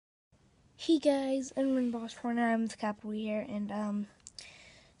Hey guys, I'm Boss Corner. I'm with Capital here, and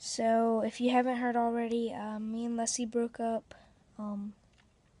so if you haven't heard already, me and Leslie broke up,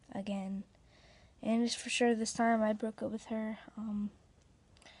 again, and it's for sure this time I broke up with her.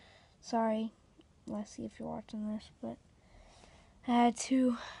 Sorry, Leslie, if you're watching this, but I had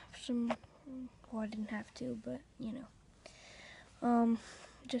to, well, I didn't have to, but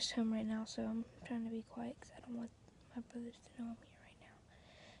just home right now, so I'm trying to be quiet because I don't want my brothers to know I'm here right now.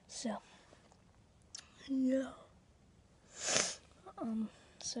 So, yeah.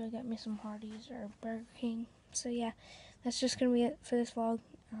 So I got me some Hardee's or Burger King. So yeah, that's just gonna be it for this vlog.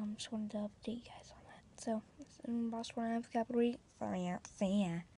 Just wanted to update you guys on that. So, I'm Boss One, I have Capital E. See ya.